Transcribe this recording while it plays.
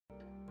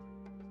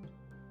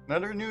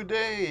Another new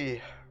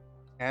day,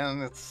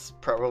 and it's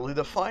probably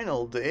the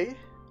final day.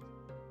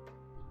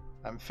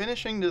 I'm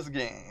finishing this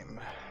game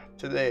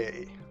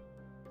today.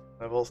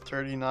 Levels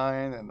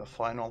 39 and the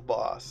final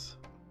boss.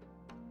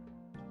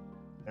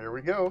 Here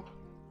we go.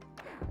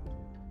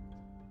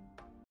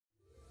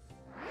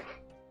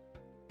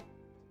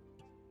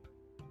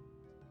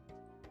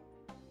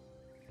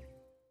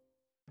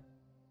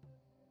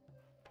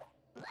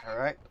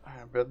 Alright, I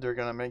bet they're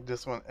gonna make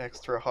this one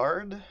extra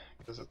hard,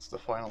 because it's the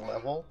final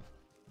level.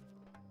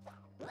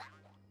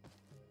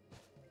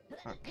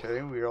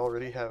 Okay, we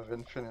already have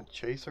infinite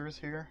chasers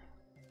here.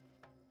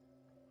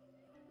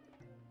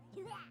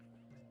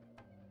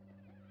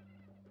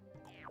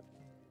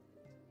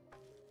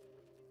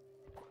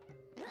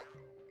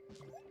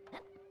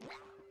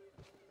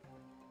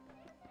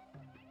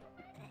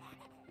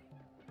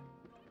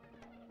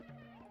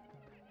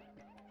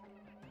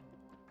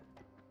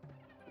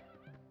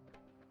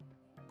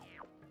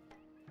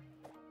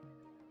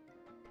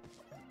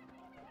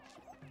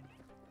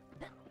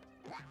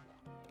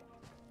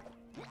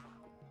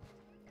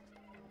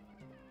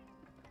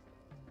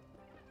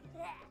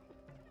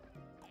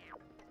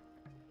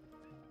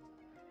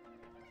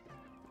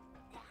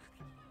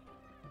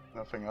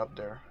 Nothing up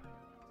there.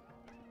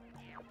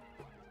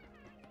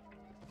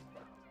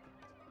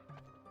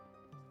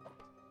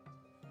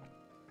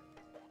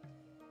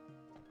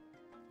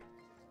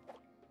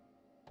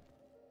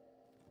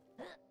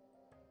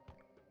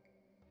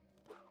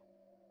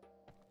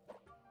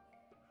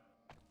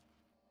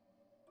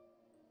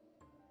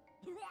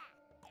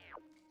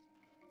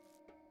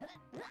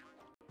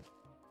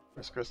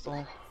 Where's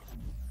Crystal?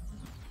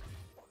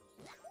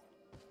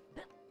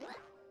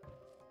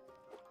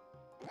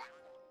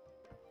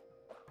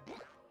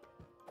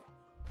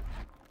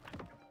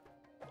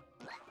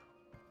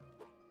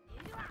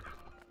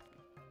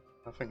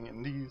 Nothing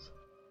in these.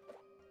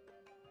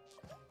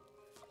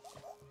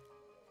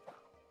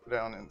 Go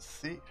down and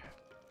see.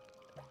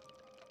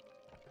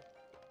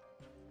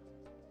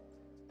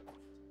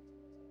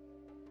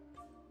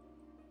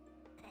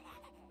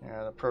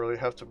 Yeah, I probably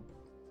have to.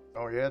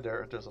 Oh yeah,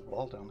 there's a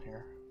ball down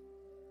here.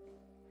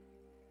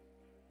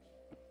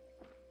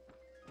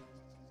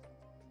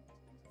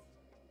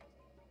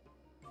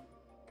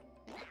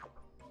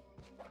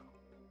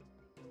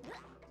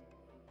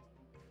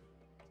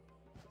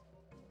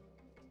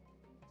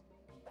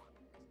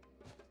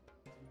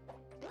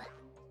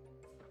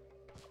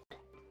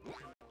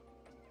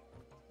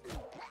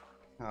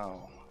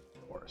 Oh,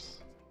 of course.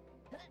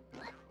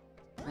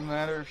 No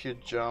matter if you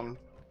jump,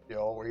 they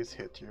always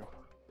hit you.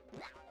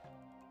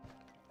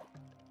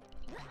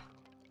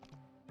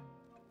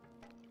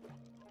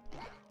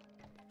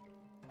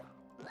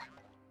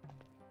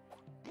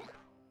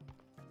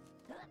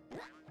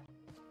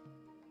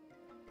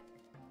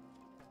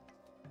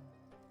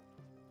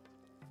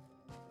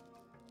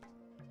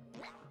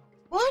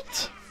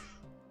 What?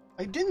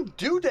 I didn't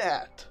do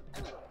that!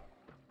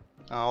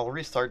 I'll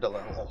restart the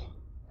level.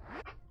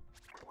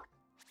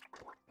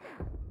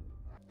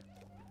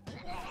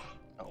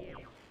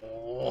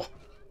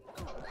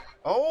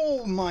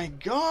 Oh my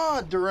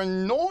god, they're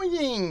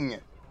annoying!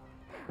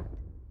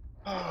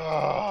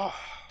 I'm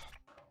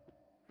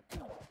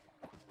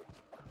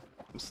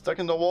stuck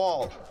in the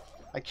wall.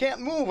 I can't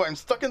move, I'm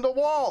stuck in the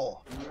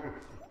wall!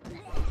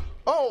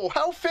 Oh,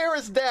 how fair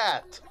is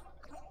that?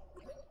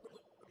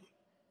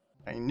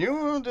 I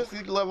knew this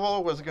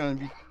level was gonna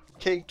be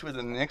caked with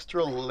an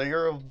extra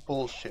layer of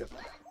bullshit.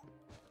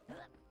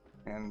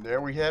 And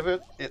there we have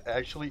it, it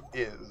actually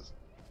is.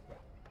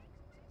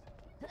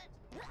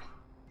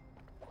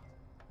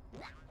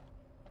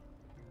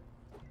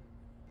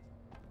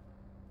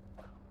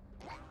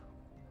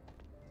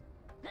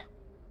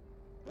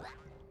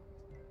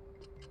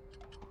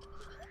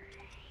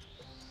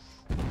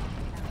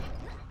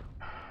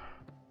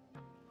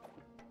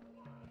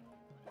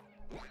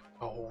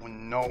 Oh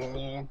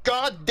no,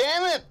 god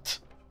damn it!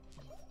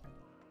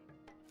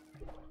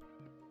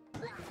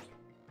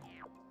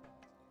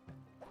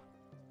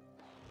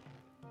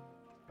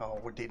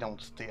 Oh, they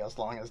don't stay as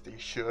long as they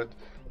should.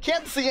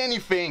 Can't see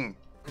anything!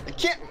 I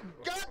can't.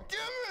 God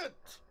damn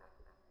it!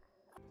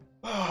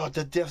 Oh,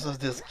 the devs of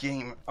this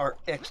game are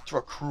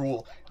extra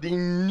cruel. They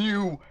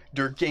knew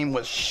their game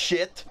was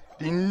shit.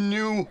 They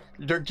knew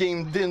their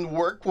game didn't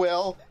work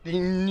well. They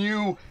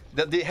knew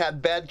that they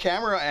had bad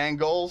camera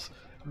angles.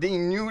 They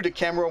knew the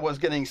camera was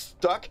getting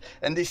stuck,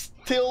 and they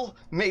still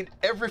made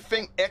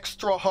everything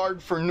extra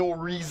hard for no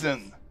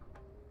reason.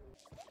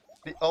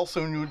 They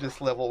also knew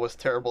this level was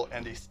terrible,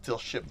 and they still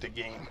shipped the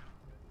game.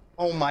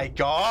 Oh my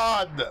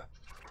god!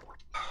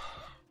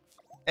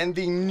 And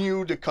they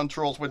knew the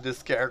controls with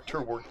this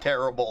character were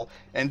terrible,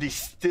 and they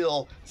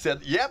still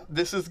said, yep,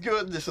 this is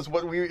good, this is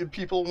what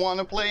people want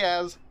to play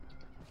as.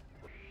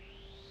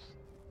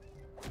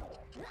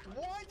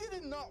 Why did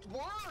it not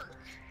work?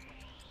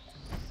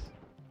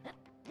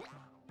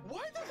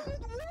 Why doesn't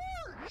it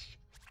work?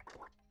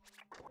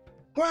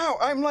 Wow,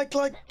 I'm like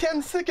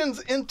 10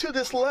 seconds into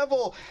this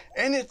level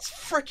and it's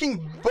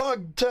freaking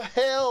bugged to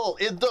hell.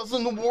 It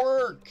doesn't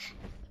work.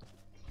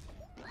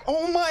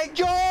 Oh my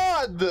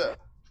god!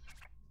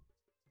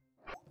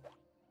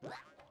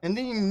 And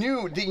they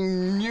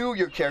knew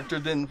your character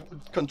didn't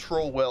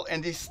control well,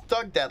 and they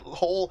stuck that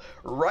hole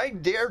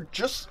right there.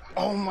 Just,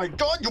 oh my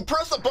god! You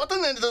press a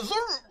button and the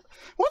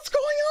what's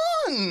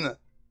going on?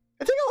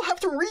 I think I'll have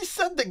to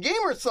reset the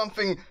game or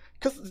something,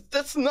 because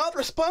that's not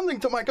responding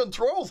to my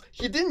controls.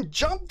 He didn't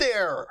jump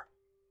there.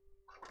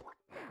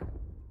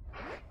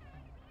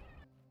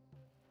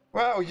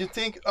 Wow, you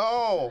think,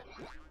 oh,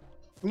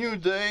 new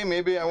day,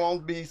 maybe I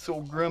won't be so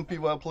grumpy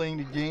while playing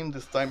the game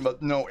this time,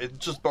 but no, it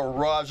just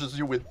barrages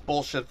you with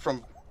bullshit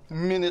from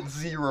minute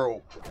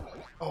 0.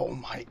 Oh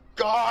my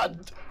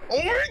god!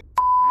 Oh my...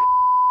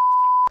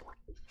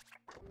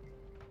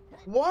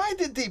 Why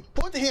did they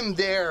put him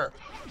there?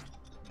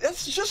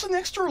 That's just an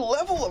extra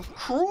level of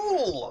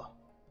cruel!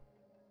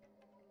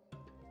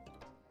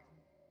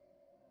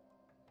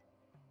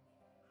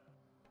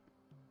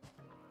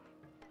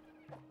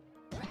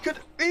 You could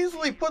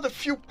easily put a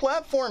few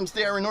platforms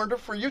there in order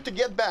for you to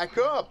get back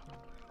up.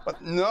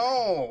 But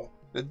no!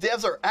 The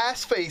devs are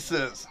ass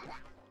faces!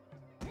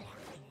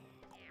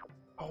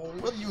 Oh,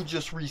 will you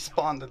just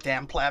respawn the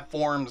damn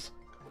platforms?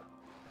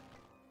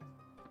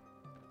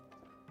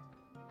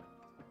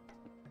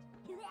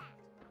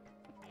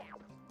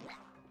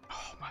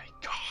 Oh my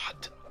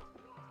god!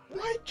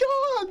 My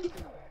god!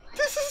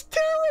 This is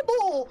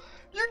terrible!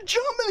 You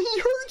jump and he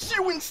hurts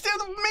you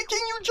instead of making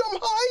you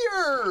jump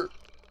higher!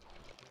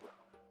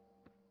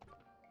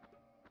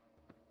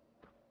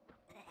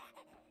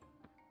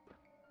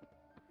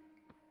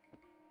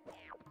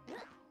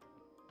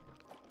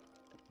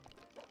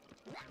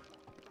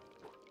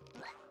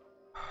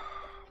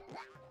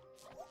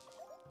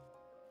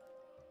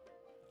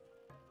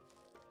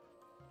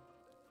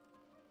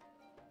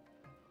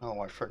 Oh,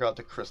 I forgot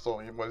the crystal.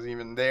 It wasn't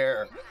even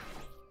there.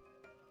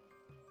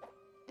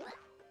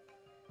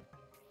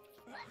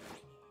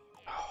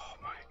 Oh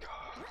my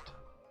god.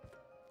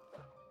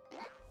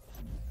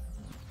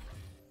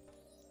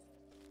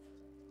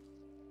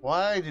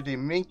 Why did they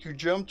make you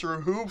jump through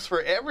hoops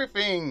for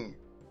everything?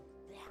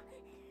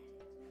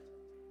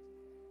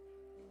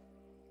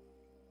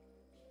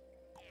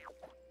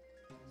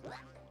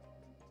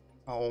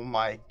 Oh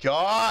my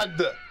god!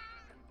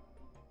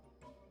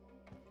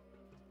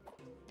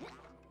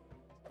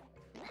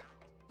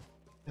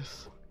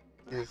 This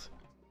is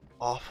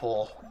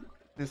awful.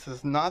 This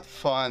is not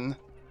fun.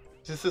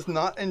 This is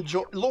not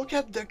enjoy. Look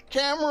at the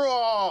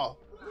camera!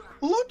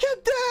 Look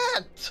at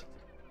that!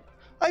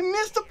 I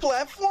missed the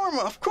platform!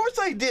 Of course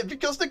I did,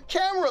 because the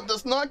camera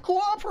does not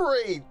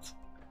cooperate!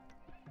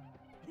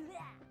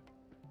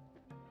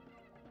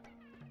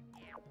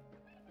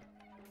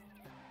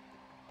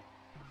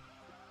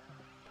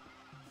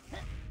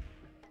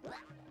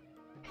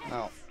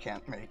 No,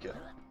 can't make it.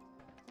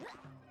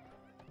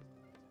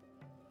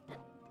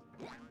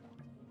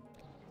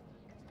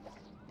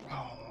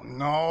 Oh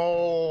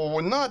no,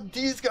 not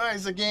these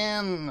guys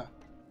again!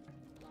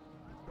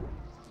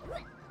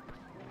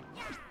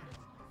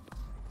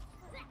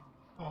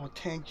 Oh,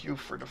 thank you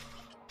for the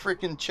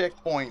freaking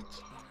checkpoint.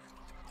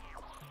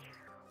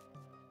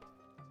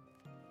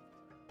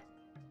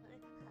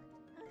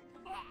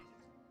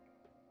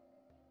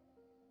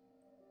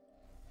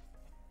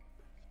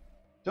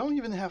 Don't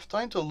even have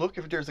time to look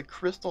if there's a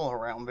crystal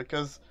around,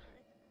 because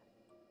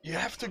you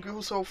have to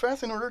go so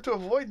fast in order to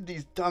avoid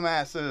these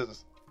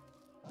dumbasses.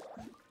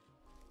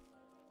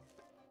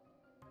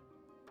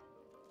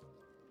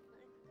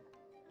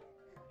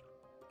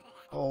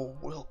 Oh,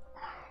 well,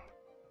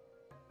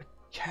 the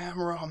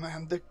camera,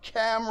 man, the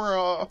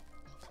camera.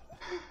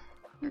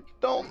 You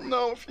don't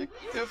know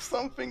if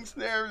something's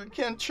there. You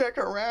can't check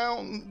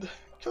around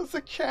because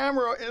the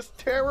camera is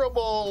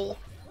terrible.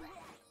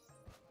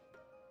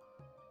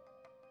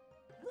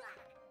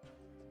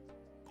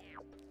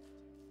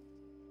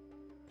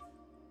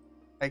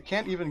 I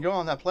can't even go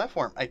on that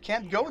platform. I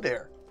can't go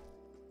there.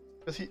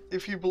 Because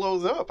if he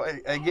blows up,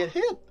 I get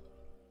hit.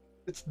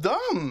 It's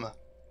dumb.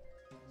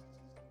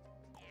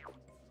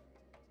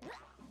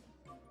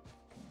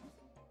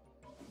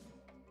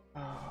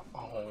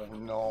 Oh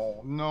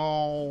no,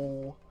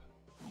 no.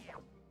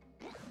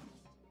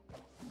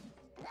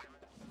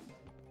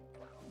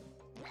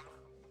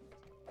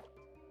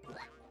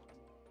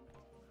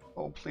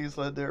 Oh, please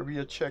let there be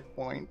a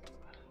checkpoint.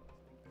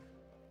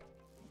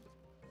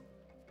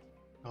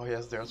 Oh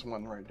yes, there's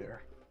one right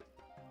there.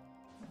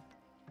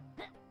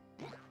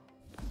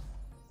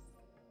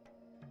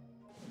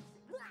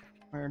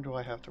 Where do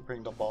I have to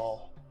bring the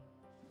ball?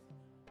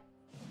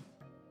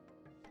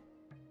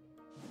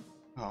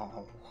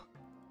 Oh.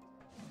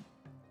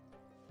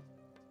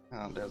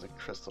 Oh, there's a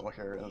crystal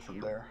here,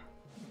 isn't there?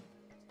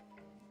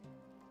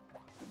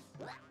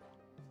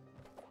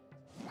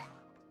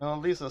 Well,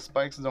 at least the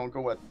spikes don't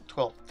go at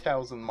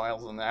 12,000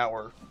 miles an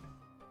hour.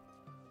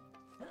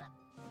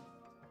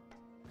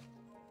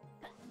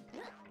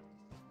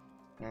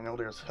 I know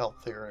there's health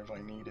there if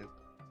I need it.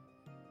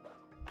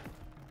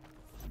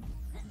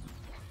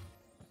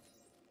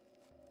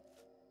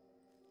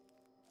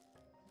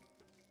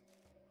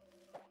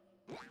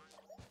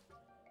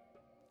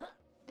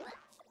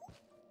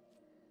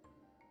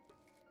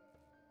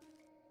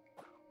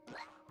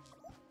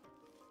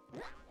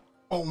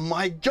 Oh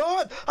my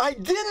god! I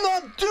did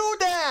not do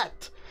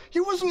that! He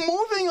was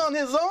moving on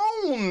his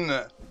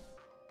own!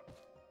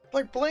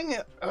 Like playing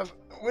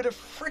with a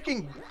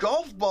freaking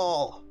golf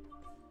ball.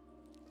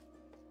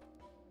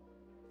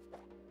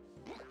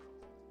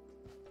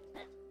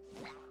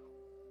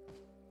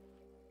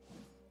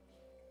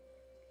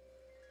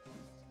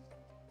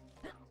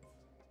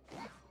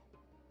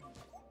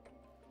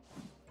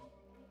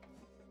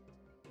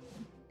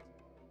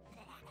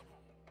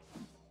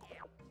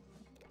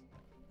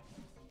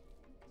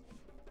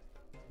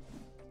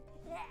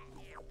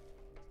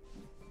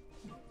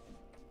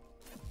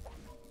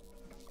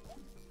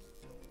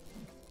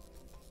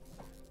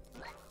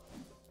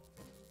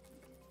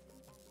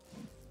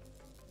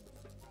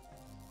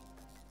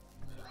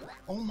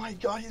 Oh my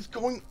god, he's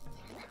going...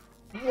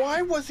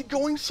 Why was he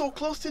going so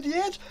close to the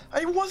edge?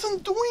 I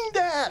wasn't doing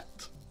that!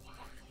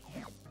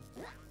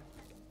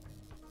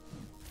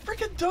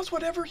 Frickin' does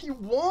whatever he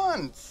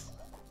wants!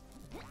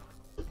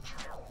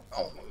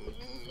 Oh...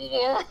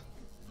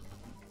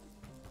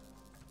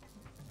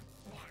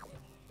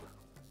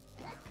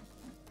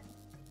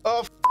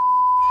 Oh,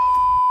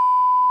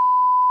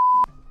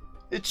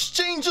 it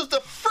changes the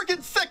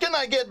frickin' second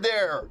I get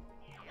there!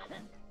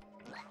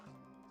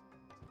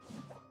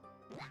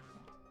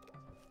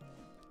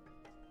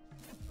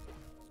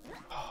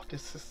 Oh,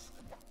 this is...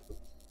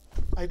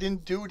 I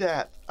didn't do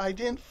that. I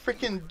didn't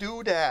frickin'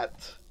 do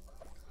that.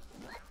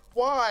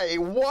 Why?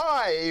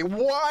 Why?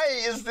 Why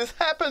is this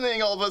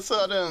happening all of a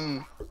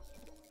sudden?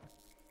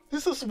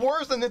 This is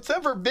worse than it's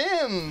ever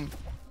been.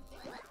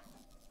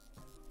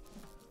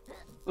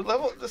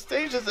 The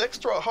stage is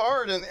extra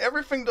hard and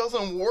everything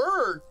doesn't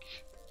work.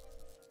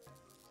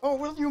 Oh,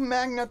 will you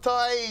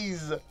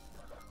magnetize?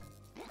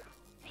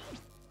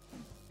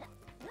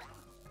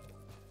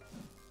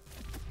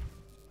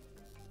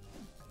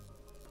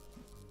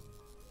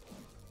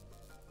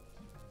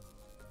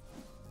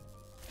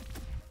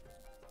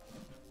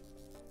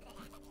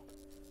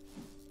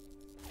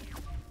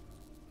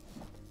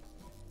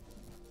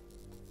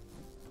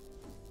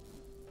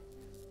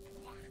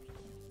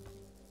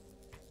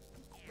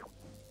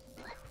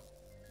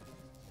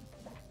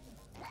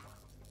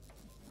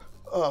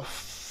 Oh,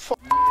 fuck.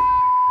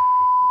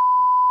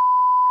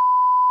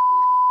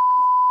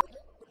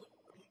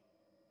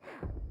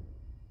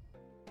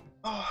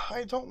 Oh,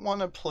 I don't want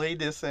to play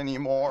this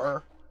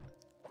anymore.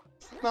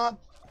 It's not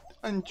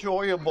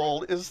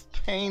enjoyable. It's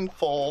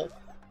painful.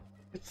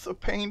 It's so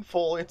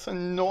painful. It's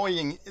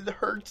annoying. It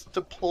hurts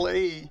to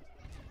play.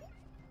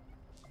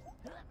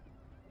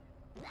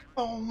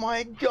 Oh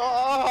my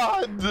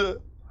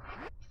god!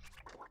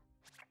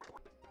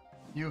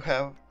 You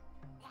have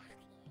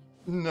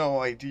no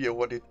idea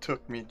what it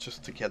took me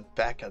just to get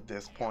back at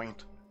this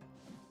point.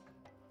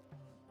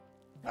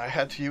 I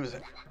had to use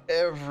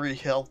every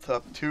health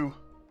up too.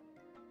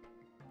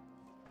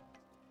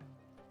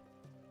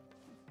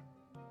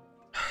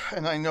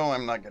 And I know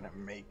I'm not gonna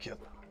make it.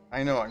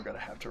 I know I'm gonna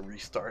have to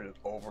restart it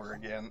over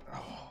again.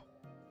 Oh,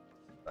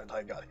 but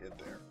I got hit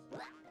there.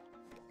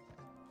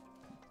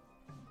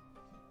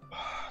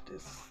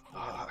 This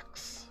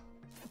sucks.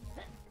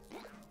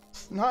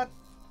 It's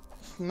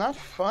not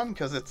fun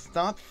because it's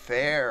not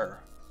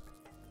fair.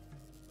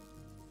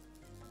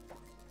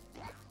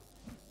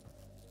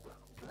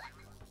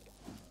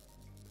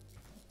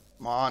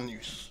 Come on,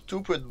 you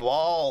stupid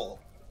ball.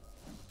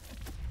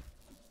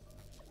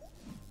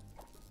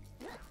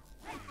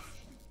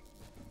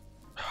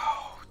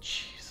 Oh,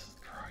 Jesus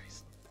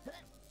Christ.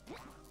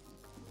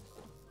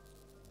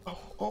 Oh,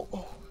 oh,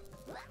 oh.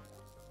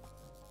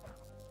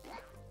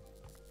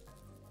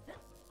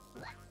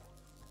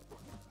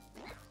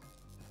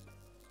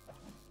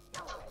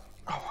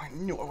 Oh, I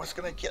knew I was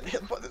gonna get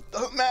hit, but it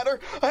doesn't matter.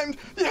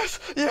 Yes,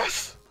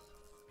 yes.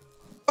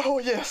 Oh,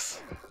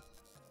 yes.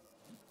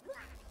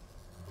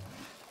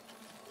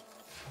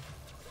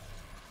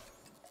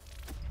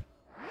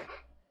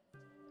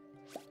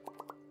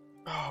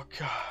 Oh,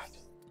 God.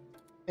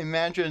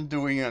 Imagine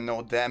doing a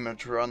no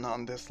damage run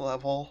on this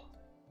level.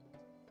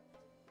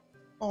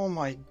 Oh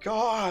my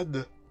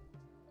God.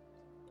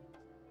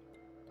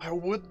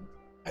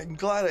 I'm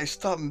glad I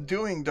stopped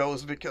doing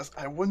those because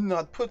I would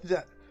not put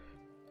that.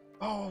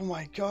 Oh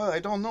my God, I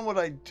don't know what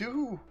I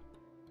do.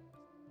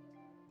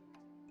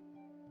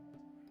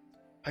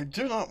 I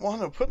do not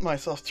want to put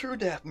myself through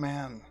that,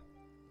 man.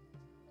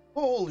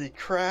 Holy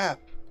crap.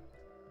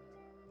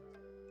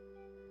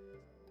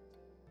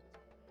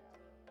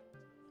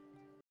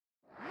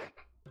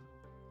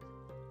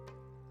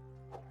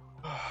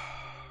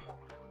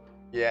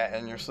 Yeah,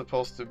 and you're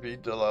supposed to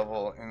beat the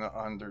level in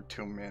under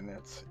 2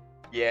 minutes.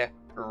 Yeah,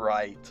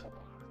 right.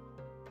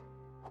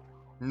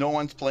 No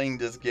one's playing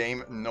this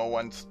game, no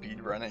one's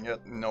speedrunning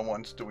it, no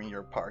one's doing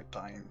your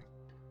part-time.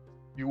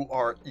 You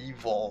are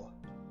evil,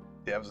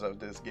 devs of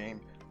this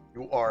game.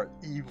 You are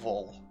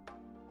evil.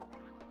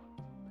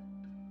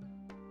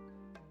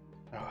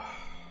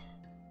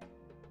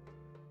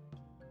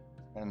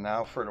 And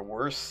now for the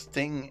worst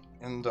thing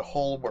in the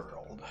whole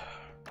world.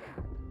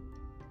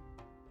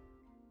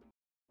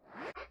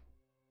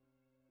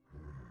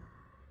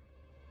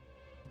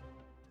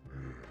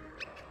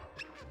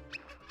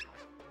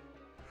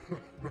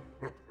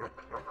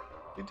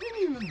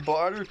 even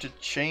bother to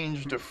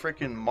change the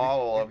freaking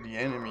model of the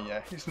enemy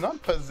yet. He's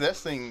not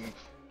possessing...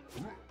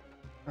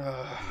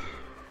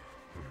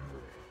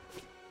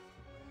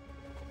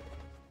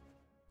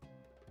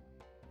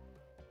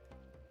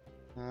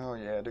 Oh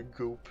yeah, the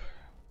goop.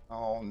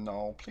 Oh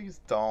no, please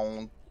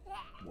don't.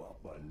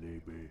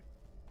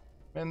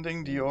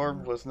 Mending the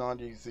orb was not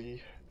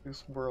easy.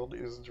 This world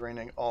is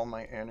draining all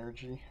my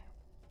energy.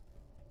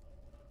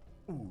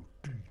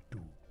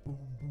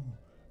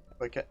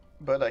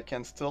 But I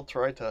can still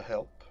try to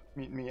help.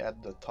 Meet me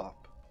at the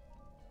top.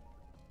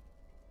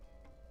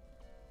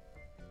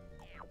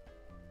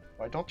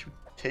 Why don't you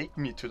take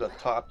me to the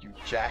top, you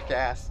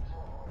jackass?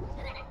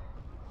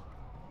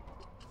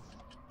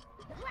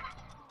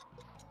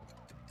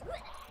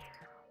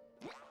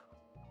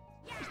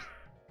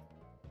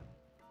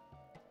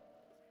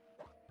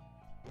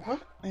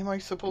 What am I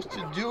supposed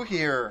to do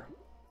here?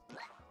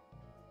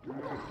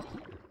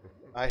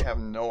 I have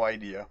no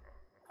idea.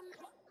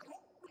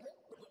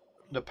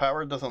 The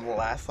power doesn't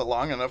last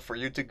long enough for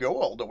you to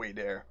go all the way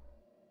there.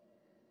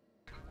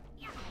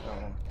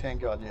 Oh,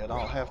 thank God you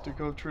don't have to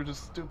go through the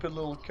stupid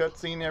little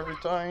cutscene every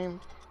time.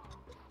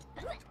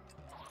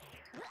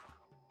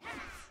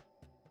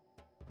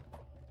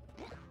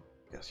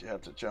 Guess you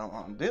have to jump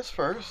on this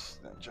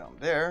first, then jump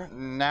there.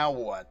 Now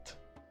what?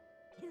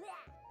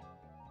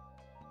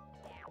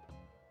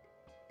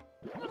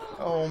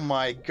 Oh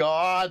my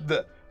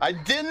God! I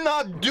did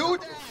not do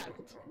that!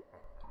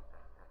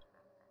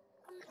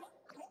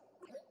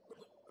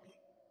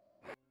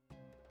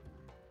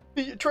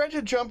 You try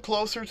to jump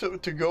closer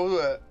to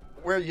go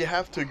where you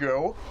have to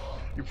go.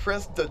 You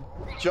press the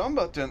jump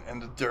button in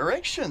the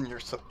direction you're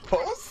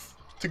supposed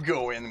to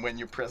go in when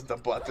you press the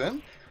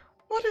button,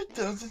 but it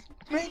doesn't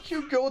make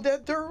you go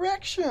that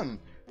direction.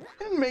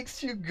 It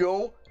makes you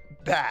go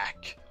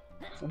back.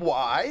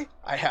 Why?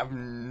 I have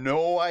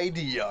no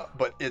idea,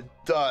 but it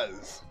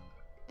does.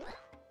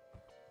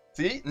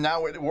 See,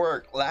 now it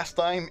worked. Last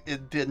time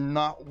it did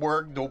not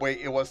work the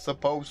way it was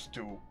supposed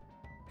to.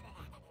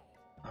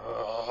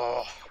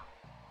 Ugh.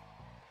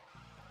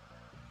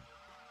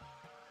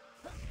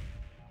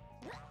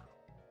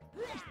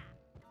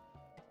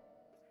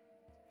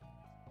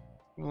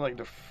 Like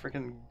the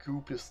freaking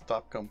goop is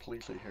stopped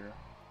completely here.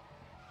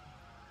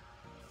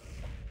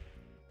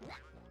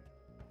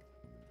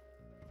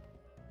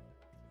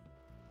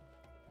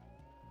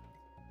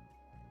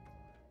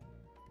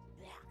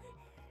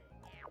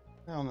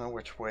 I don't know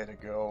which way to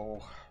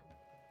go.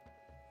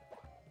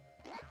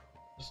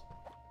 Just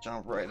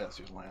jump right as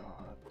you land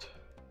on it.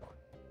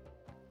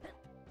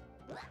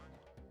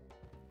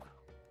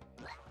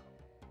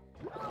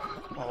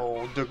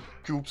 Oh, the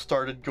goop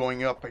started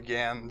going up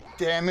again.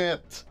 Damn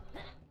it!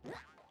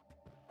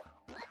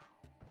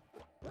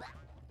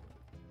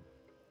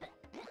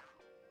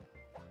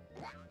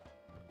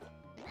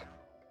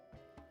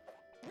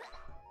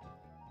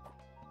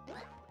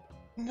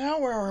 Now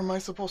where am I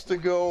supposed to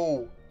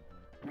go?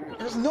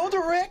 There's no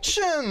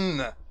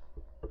direction!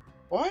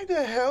 Why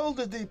the hell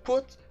did they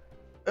put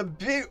a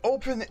big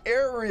open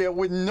area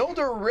with no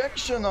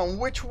direction on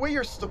which way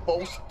you're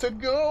supposed to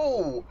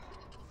go?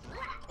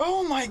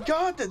 Oh my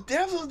God, the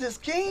devs of this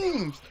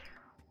game!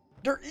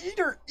 They're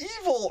either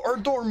evil or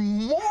they're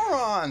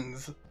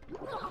morons!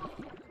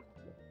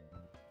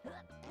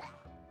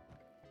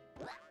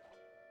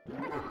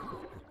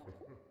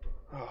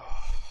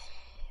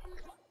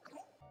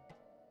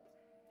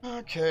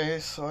 Okay,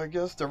 so I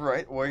guess the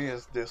right way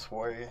is this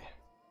way.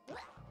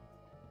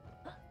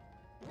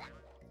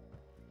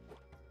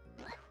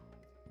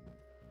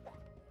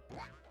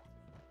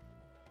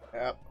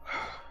 Yep.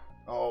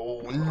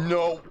 Oh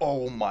no!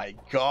 Oh my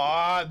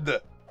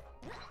God!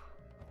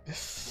 This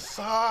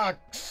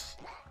sucks!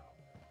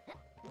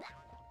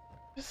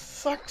 This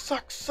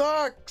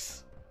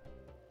sucks!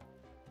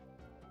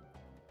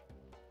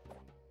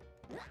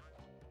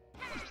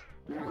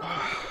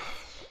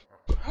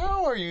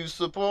 How are you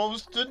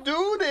supposed to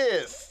do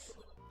this?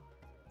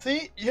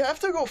 See, you have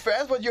to go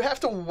fast, but you have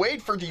to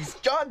wait for these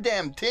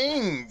goddamn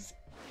things.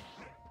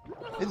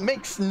 It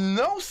makes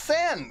no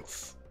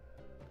sense.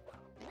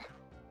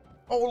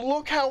 Oh,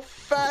 look how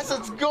fast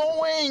it's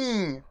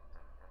going.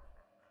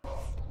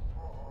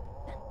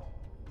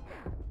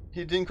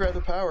 He didn't grab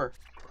the power.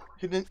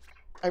 He didn't.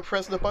 I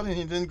pressed the button,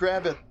 he didn't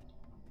grab it.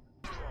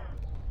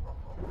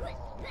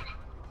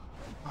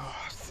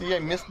 Oh, see, I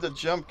missed the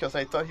jump because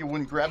I thought he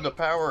wouldn't grab the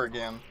power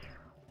again.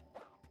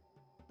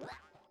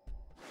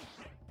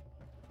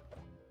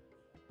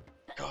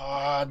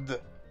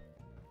 God.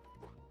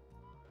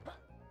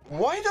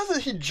 Why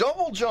doesn't he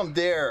double jump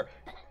there?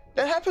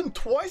 That happened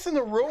twice in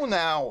a row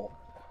now.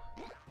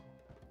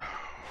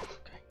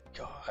 Thank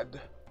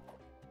God.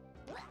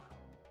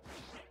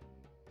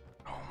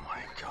 Oh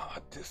my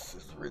God, this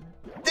is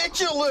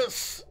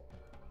ridiculous!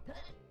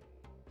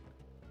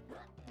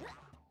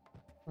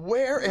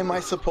 Where am I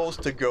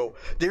supposed to go?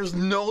 There's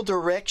no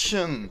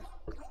direction.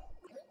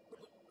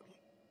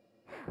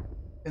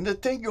 And the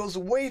thing goes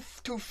way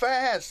too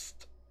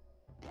fast.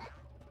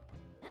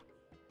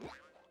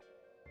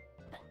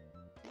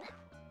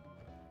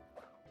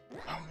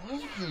 Will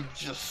you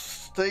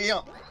just stay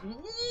on?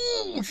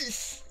 Ooh,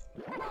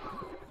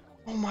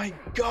 oh my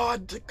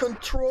god, the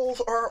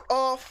controls are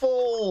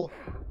awful!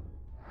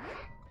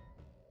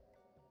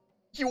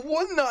 You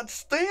would not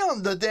stay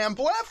on the damn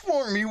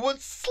platform, you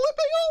would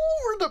slipping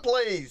all over the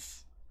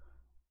place!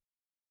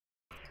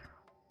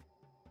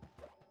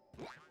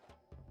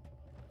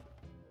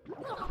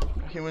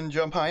 He wouldn't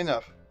jump high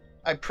enough.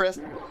 I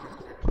pressed...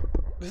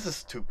 This is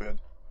stupid.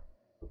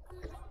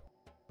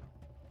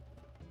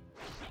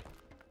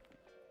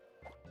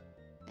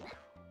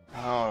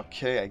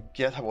 Okay, I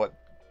get what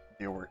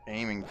they were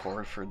aiming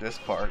for this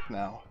part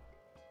now.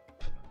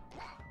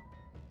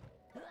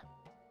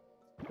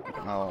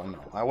 Oh no,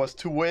 I was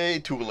way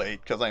too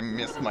late because I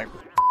missed my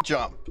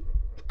jump.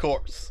 Of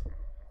course.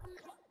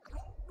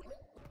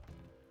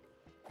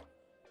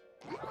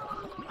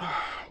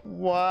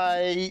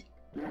 Why?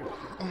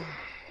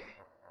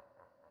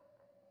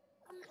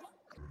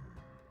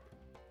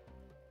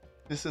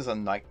 This is a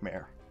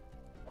nightmare.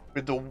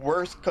 With the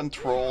worst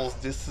controls,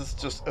 this is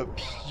just a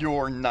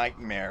pure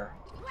nightmare.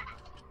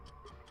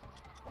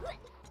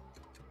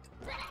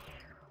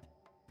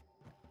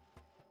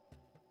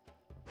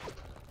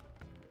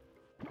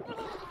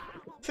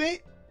 See?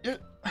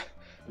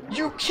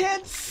 You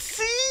can't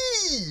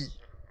see!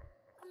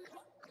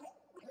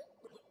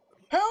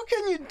 How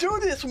can you do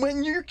this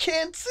when you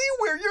can't see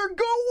where you're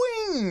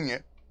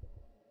going?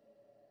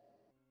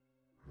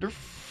 The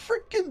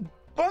freaking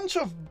bunch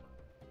of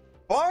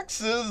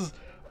boxes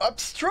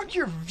obstruct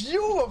your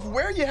view of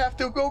where you have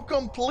to go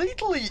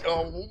completely.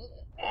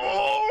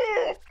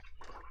 Oh.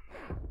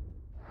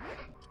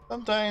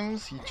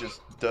 Sometimes he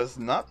just does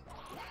not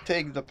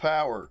take the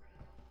power.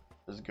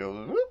 Just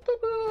goes,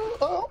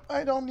 oh,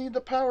 I don't need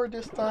the power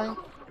this time.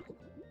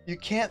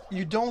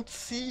 You don't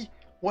see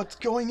what's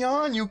going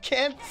on. You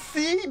can't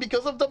see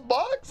because of the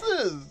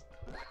boxes.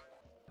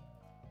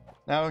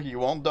 Now he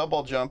won't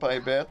double jump, I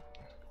bet.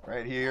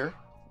 Right here.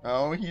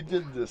 Oh, he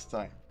did this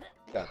time.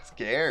 Got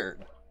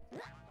scared.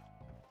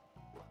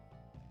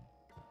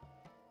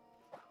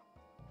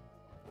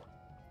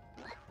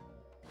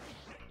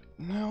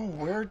 Now,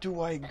 where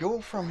do I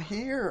go from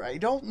here? I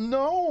don't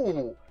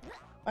know.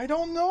 I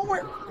don't know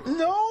where.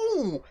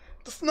 No!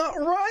 That's not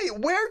right.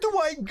 Where do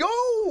I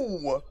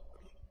go?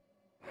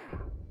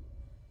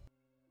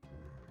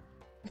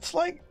 It's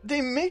like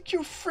they make you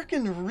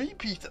freaking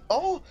repeat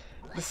all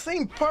the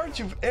same parts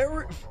you've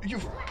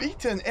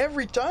beaten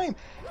every time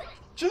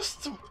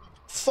just to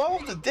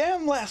solve the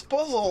damn last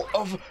puzzle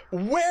of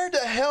where the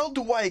hell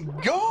do I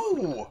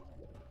go?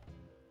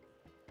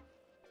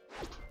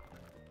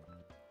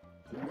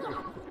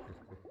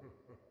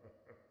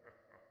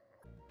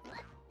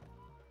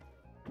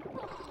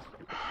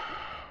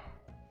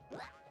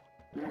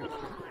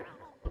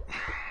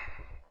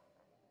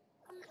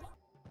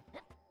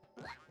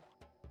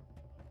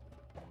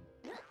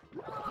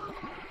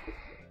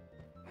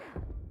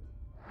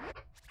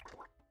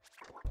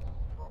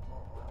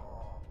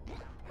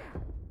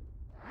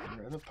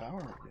 Where the power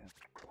again?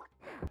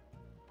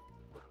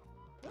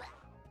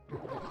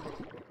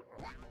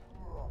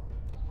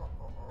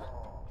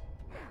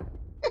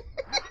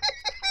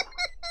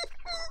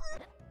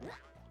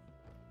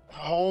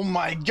 Oh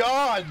my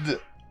god!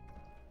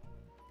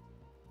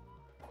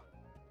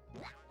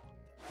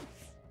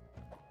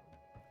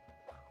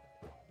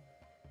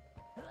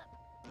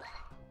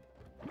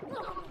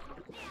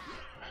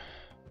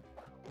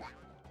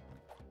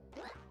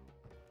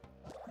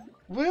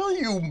 Will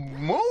you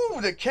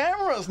move? The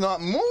camera's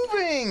not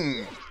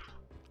moving!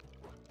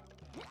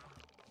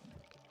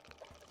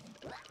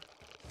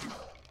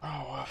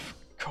 Oh, of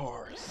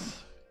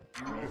course.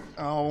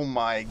 Oh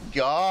my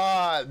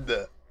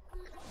god!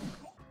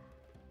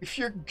 If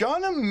you're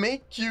gonna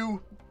make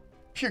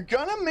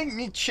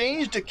me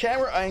change the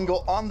camera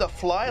angle on the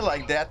fly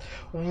like that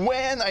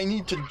when I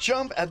need to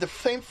jump at the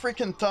same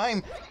freaking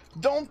time,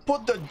 don't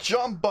put the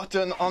jump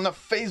button on the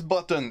face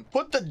button.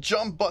 Put the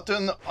jump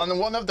button on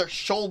one of the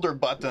shoulder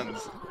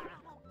buttons.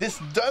 This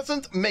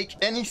doesn't make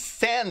any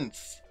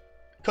sense,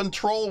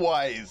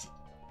 control-wise.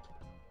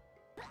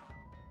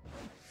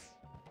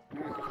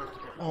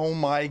 Oh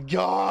my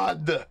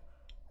god!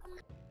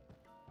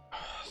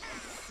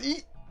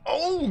 See?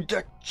 Oh,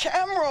 the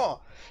camera!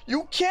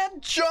 You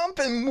can't jump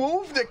and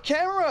move the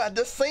camera at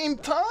the same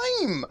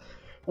time!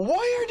 Why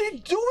are they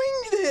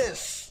doing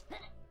this?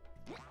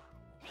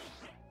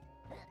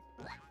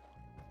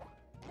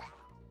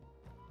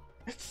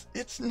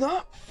 It's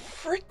not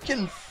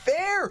freaking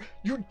fair!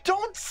 You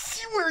don't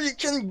see where you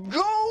can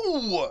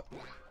go!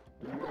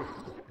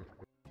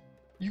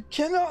 You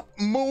cannot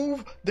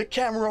move the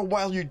camera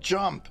while you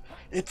jump.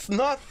 It's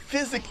not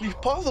physically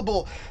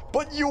possible,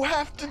 but you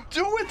have to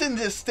do it in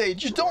this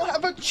stage. You don't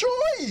have a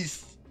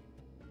choice!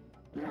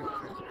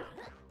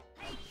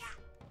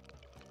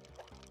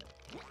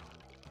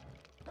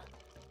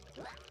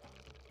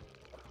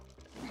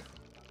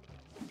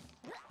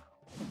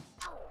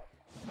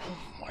 Oh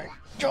my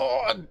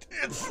god!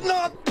 It's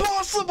not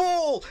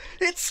possible!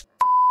 It's...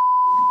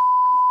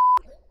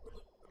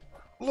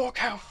 Look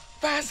how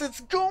fast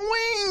it's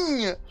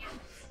going!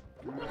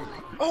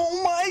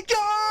 Oh my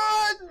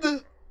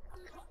god!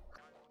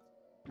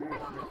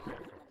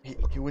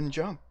 He wouldn't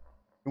jump.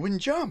 He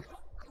wouldn't jump.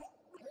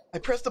 I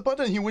pressed the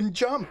button, he wouldn't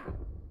jump.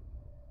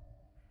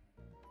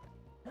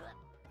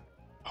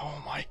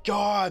 Oh my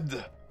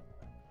god!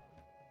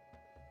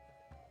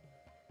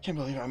 Can't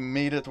believe I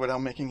made it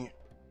without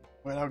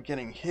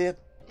getting hit.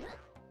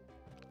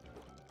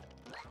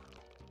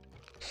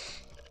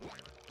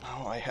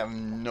 Oh, I have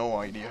no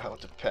idea how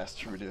to pass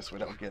through this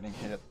without getting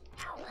hit.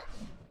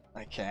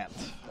 I can't.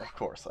 Of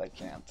course I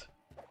can't.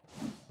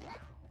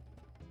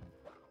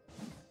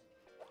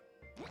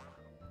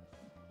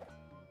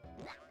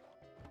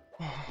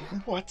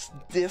 What's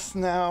this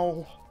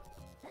now?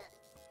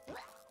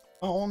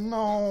 Oh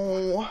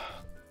no.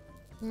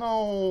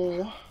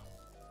 No.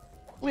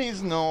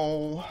 Please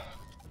no.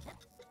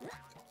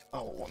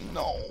 Oh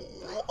no.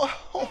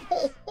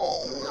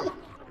 Oh.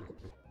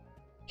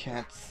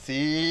 Can't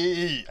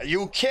see.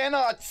 You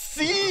cannot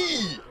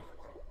see.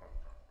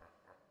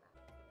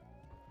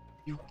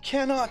 You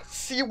cannot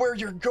see where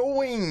you're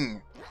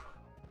going.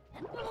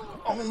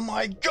 Oh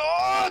my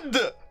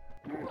god.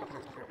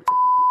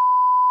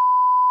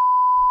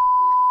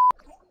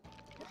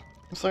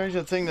 I'm starting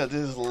to think that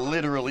this is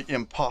literally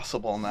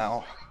impossible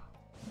now.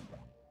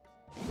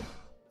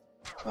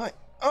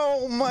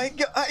 Oh my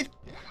god,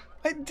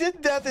 I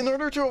did that in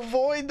order to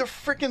avoid the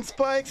freaking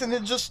spikes, and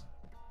it just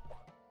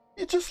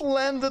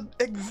landed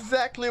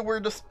exactly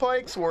where the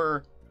spikes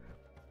were.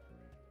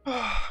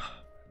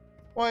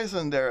 Why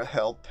isn't there a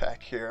health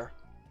pack here?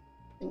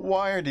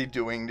 Why are they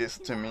doing this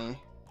to me?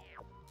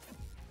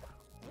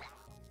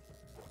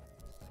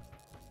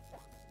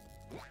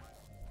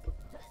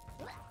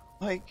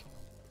 Like,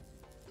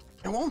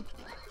 it won't.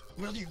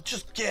 Will you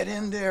just get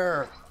in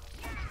there?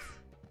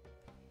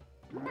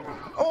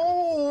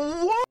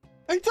 Oh, what?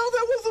 I thought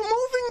that was a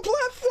moving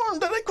platform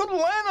that I could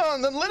land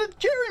on and let it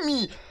carry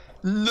me.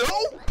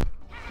 Nope,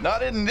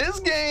 not in this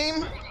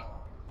game.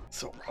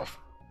 So,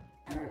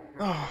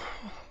 oh,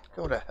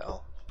 go to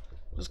hell.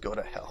 Just go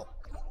to hell.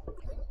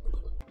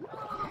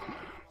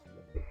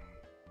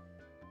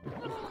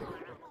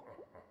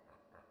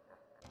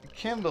 I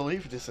can't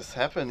believe this is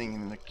happening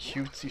in a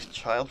cutesy,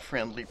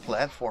 child-friendly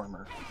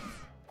platformer.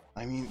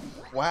 I mean,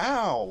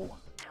 wow.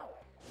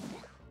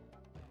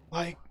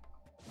 Like,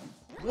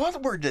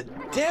 what were the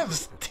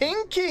devs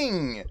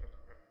thinking?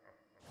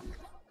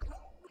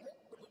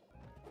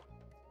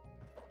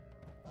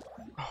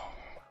 Oh.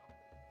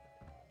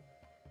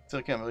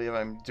 Still can't believe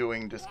I'm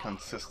doing this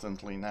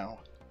consistently now.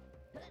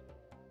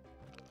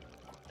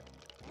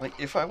 Like,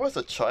 if I was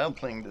a child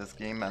playing this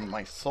game, man,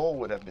 my soul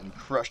would have been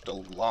crushed a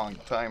long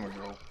time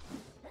ago.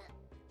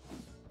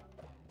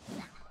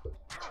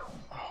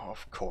 Oh,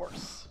 of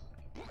course.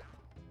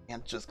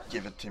 Can't just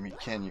give it to me,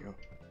 can you?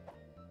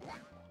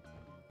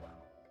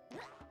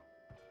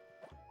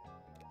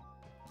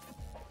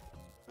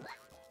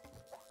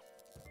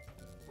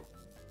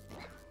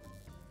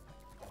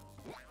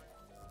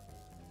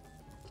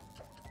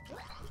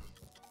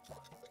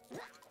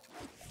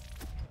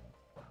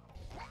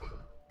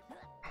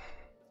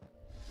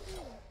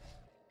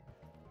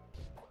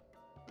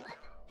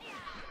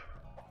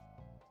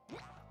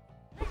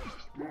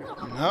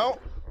 No.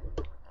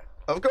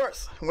 Of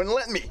course. Wouldn't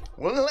let me.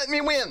 Wouldn't let me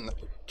win.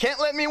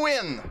 Can't let me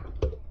win.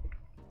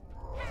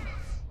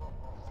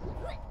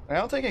 I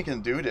don't think I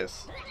can do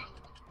this.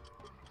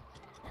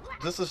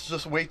 This is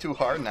just way too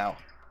hard now.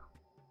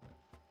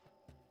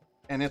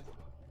 And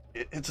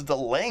it's the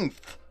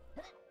length.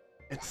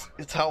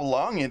 It's how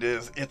long it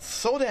is. It's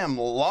so damn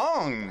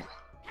long.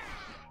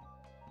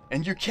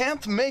 And you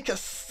can't make a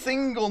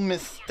single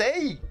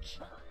mistake.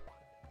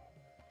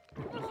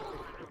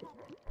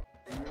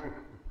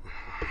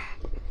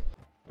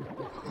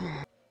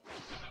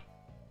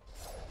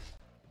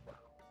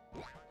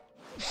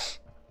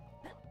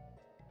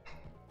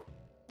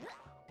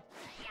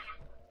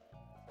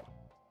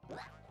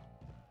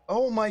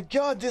 Oh my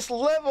god, this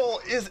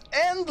level is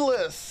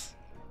endless!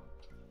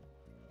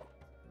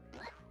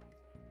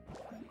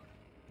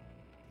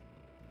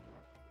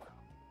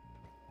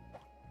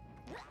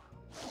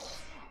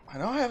 I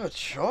don't have a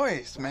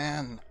choice,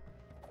 man.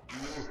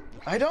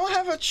 I don't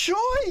have a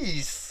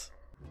choice!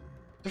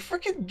 The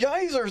freaking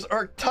geysers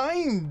are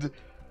timed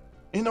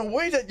in a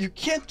way that you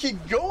can't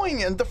keep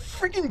going, and the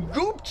freaking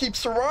goop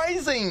keeps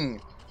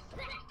rising!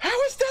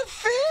 How is that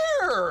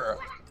fair?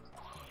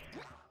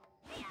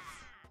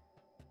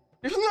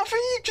 There's nothing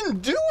you can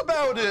do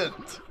about it!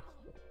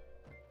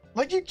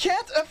 Like, you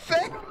can't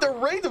affect the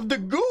rate of the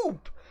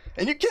goop!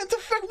 And you can't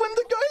affect when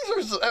the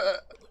geysers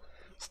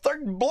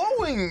start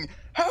blowing!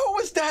 How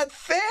is that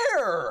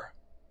fair?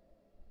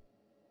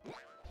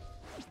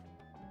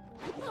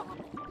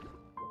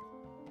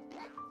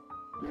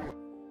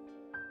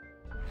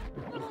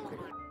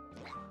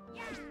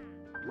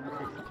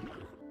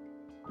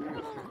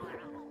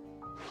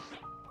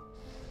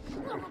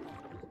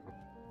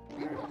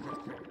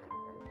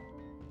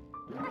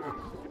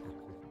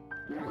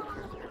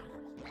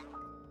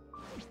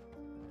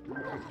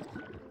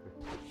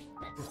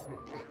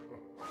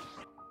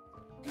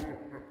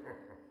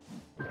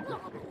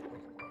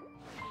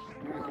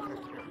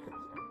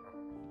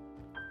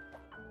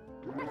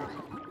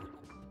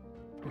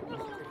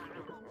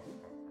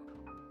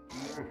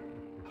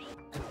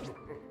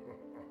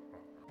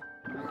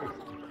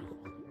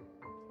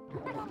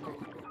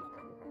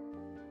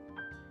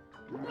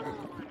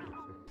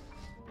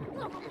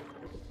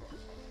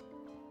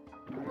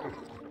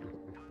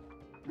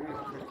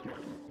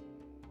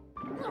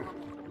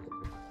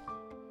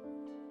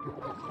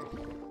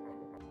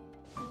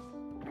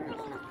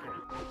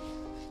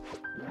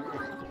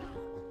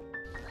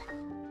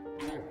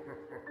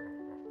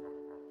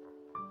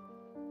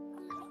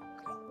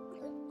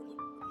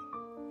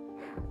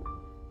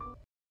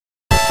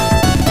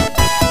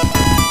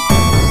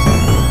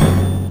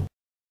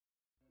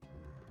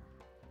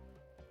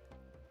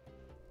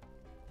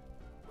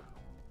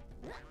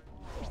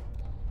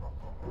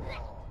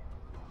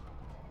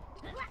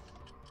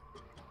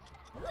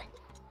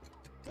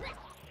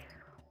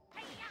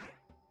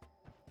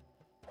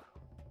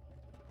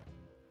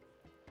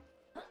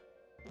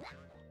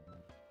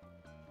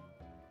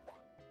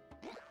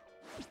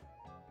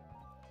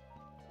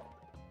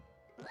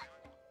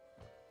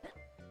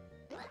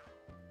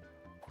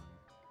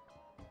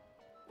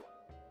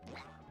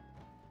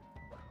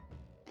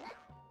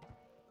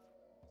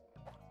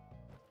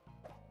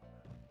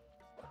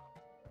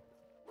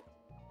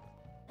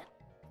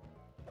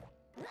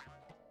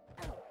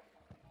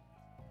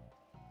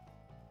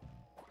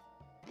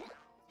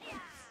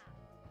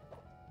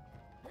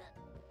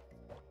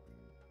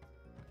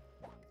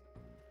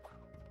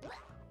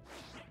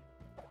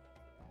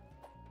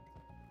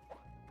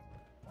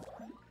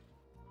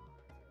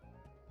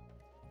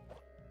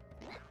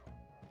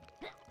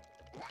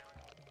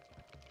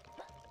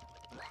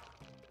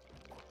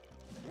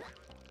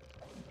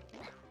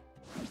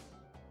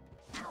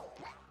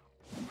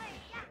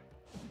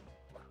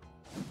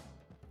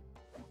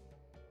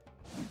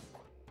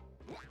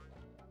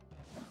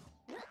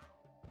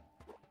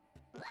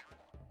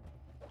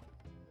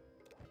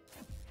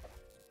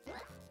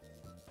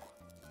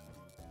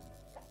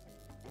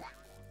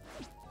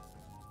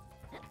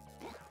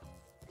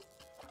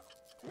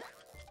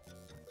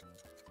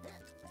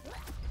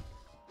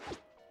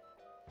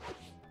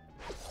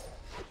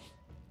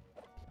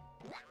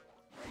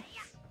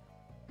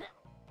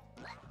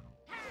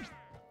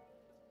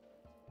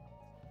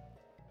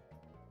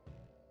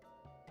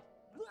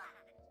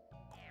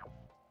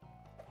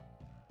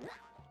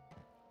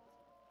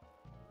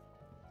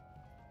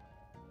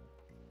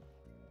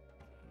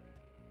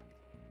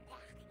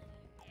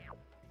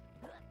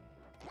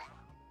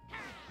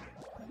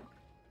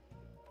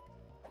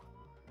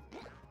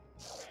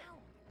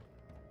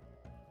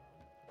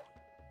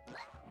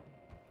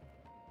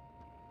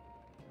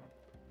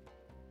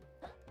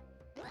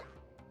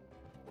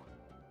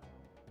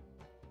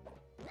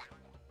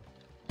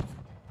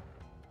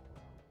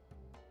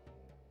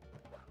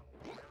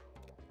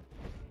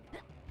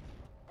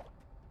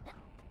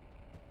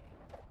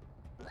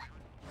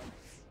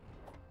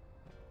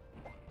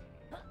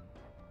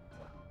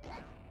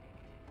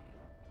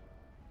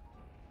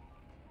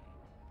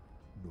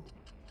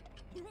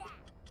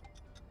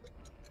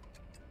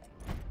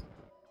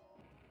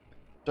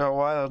 After a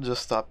while, I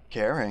just stopped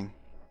caring.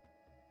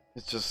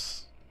 It's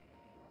just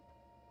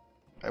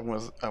I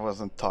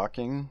wasn't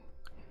talking.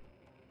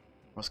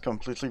 I was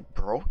completely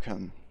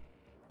broken.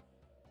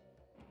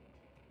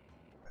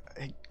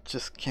 I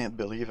just can't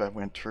believe I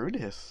went through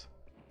this.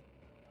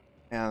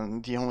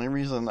 And the only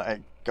reason I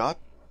got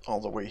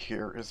all the way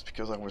here is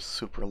because I was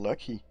super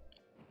lucky.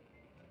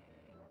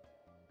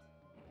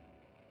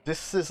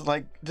 This is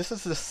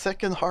the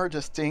second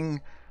hardest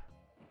thing.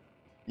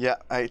 Yeah,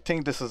 I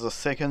think this is the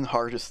second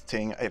hardest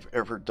thing I've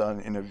ever done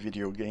in a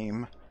video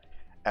game.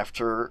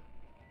 After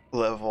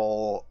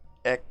level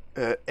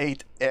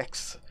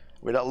 8X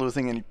without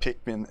losing any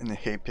Pikmin in the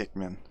Hey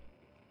Pikmin.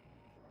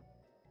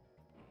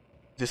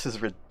 This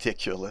is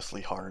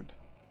ridiculously hard.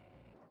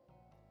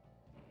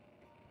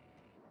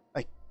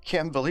 I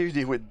can't believe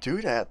they would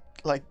do that.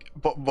 Like,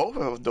 both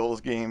of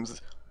those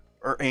games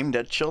are aimed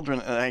at children,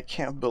 and I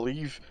can't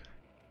believe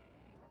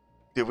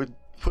they would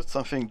put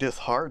something this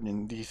hard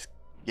in these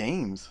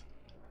games.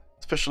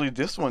 Especially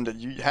this one that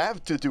you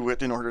have to do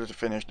it in order to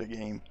finish the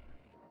game.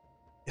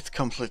 It's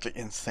completely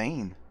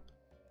insane.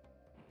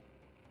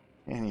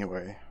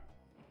 Anyway.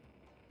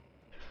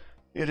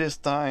 It is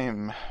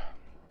time.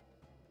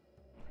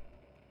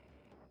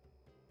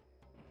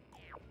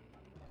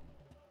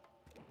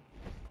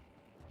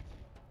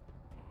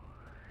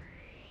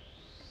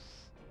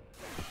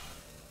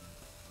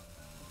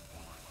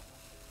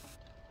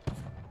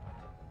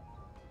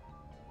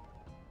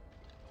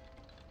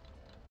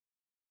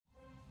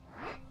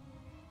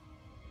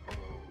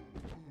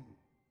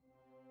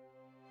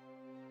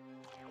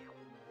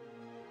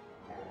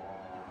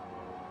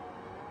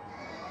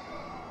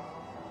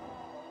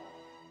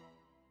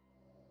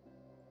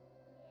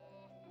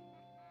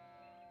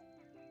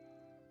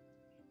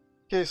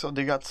 Okay, so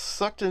they got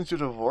sucked into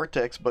the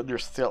vortex, but they're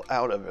still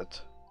out of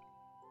it.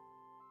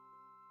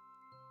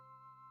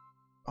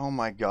 Oh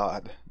my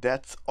god,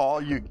 that's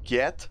all you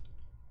get?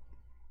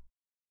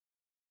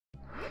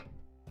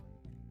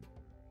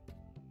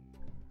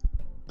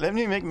 Let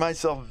me make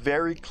myself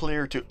very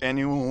clear to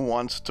anyone who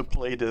wants to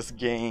play this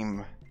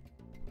game.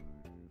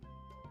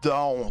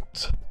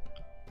 Don't.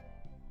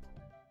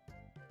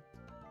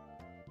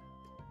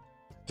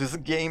 This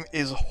game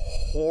is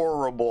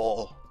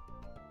horrible.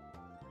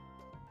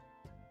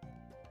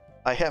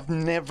 I have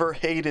never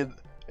hated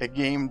a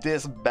game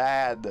this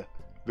bad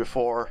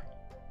before.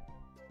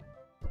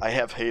 I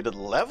have hated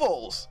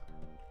levels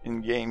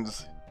in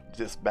games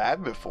this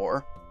bad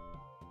before,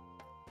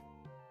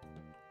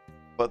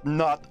 but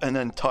not an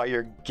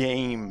entire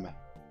game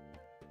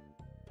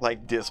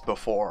like this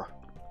before.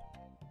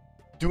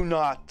 Do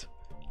not,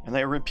 and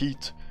I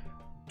repeat,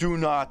 do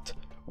not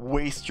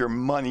waste your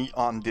money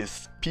on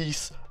this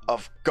piece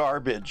of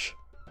garbage.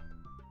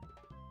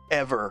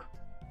 Ever.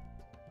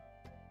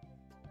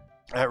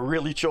 I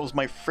really chose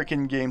my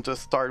freaking game to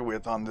start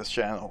with on this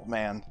channel,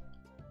 man.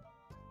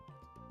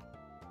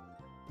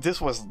 This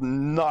was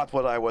not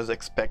what I was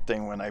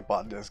expecting when I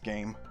bought this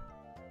game.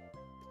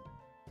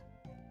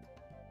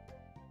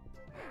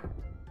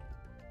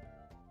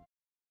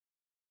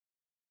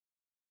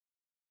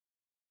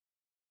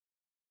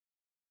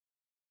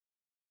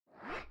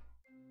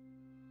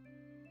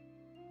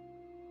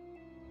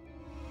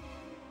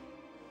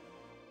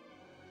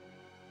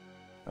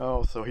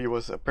 Oh, so he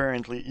was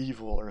apparently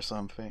evil or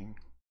something.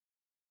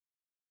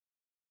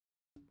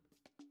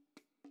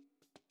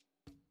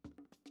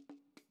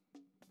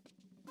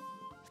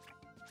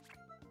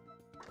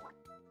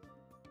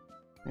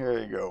 Here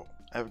you go.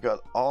 I've got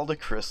all the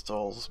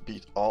crystals,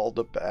 beat all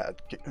the bad,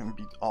 and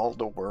beat all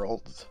the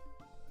worlds.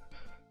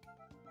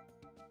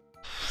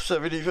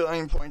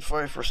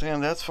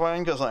 79.5%, that's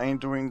fine, because I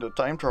ain't doing the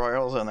time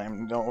trials, and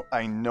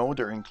I know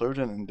they're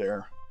included in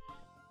there.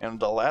 And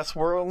the last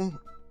world,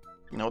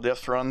 you know,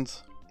 death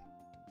runs,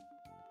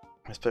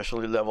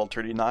 especially level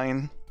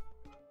 39,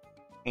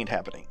 ain't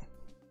happening.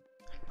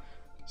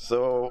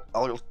 So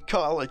I'll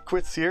call it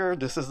quits here.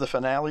 This is the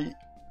finale.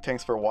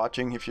 Thanks for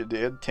watching if you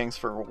did. Thanks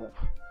for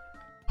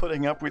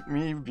putting up with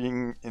me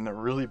being in a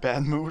really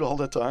bad mood all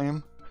the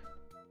time.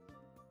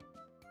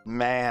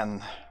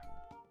 Man.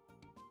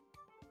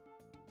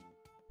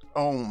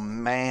 Oh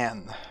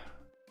man.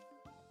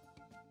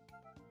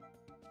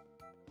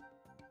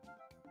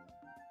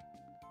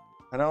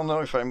 I don't know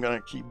if I'm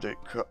gonna keep the...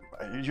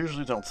 I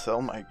usually don't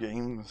sell my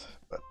games,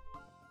 but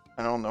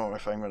I don't know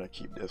if I'm gonna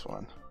keep this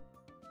one.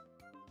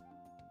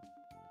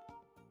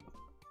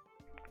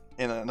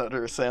 In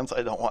another sense,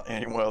 I don't want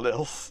anyone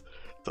else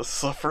to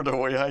suffer the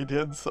way I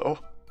did, so...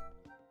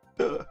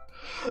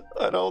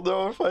 I don't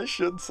know if I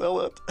should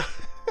sell it.